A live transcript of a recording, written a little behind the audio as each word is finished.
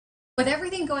With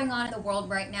everything going on in the world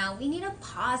right now, we need a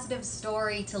positive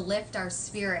story to lift our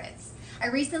spirits. I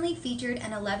recently featured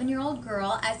an 11-year-old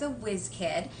girl as a whiz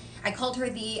kid. I called her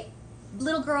the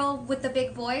little girl with the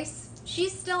big voice.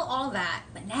 She's still all that,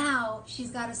 but now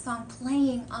she's got a song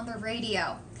playing on the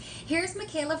radio. Here's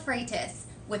Michaela Freitas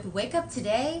with Wake Up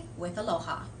Today with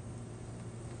Aloha.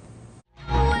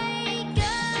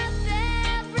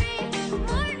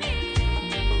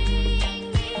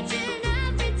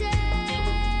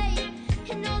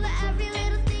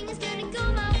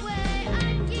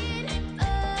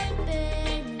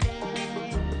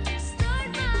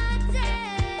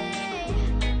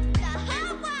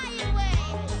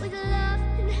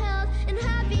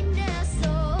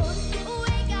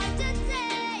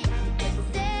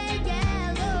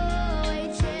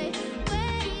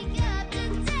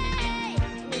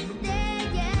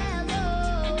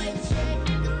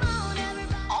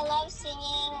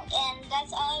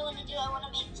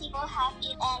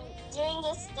 Happy, and during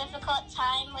this difficult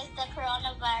time with the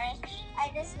coronavirus, I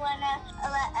just want to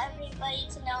let everybody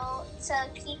to know to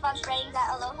keep on spreading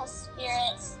that aloha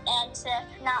spirits and to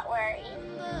not worry.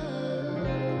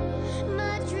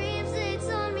 My dreams, they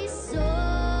told me so.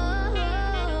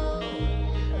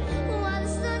 While the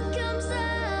sun comes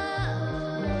up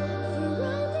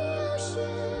from the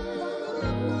ocean,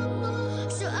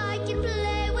 so I can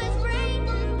play with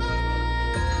rainbows.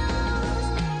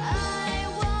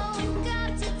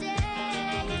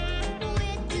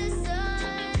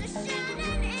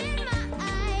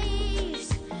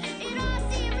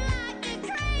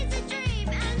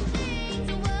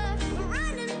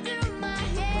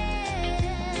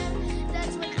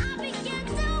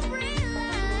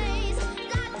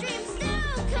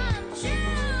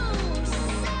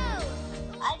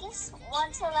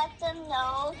 Want to let them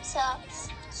know to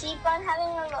keep on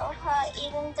having aloha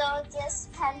even though this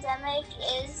pandemic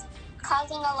is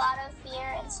causing a lot of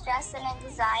fear and stress and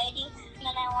anxiety, and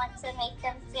I want to make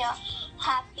them feel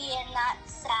happy and not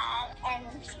sad. And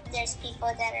there's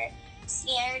people that are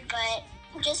scared, but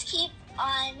just keep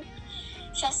on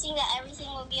trusting that everything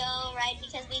will be all right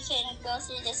because we can go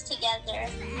through this together.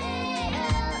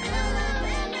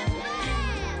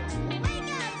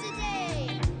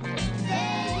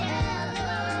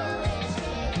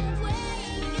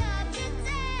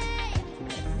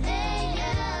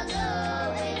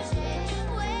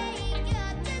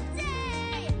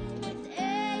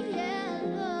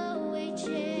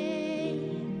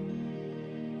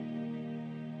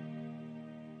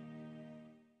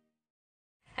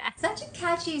 Such a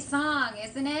catchy song,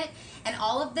 isn't it? And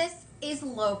all of this is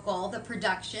local. The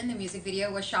production, the music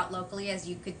video was shot locally, as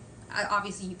you could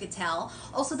obviously you could tell.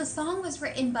 Also, the song was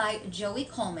written by Joey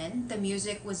Coleman. The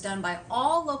music was done by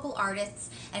all local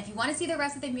artists. And if you want to see the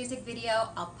rest of the music video,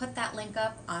 I'll put that link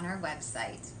up on our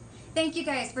website. Thank you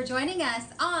guys for joining us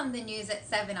on the news at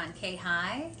 7 on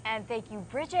KHON2. And thank you,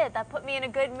 Bridget. That put me in a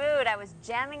good mood. I was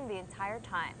jamming the entire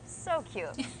time. So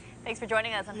cute. Thanks for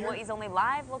joining us on Hawaii's only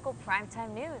live local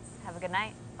primetime news. Have a good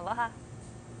night. Aloha.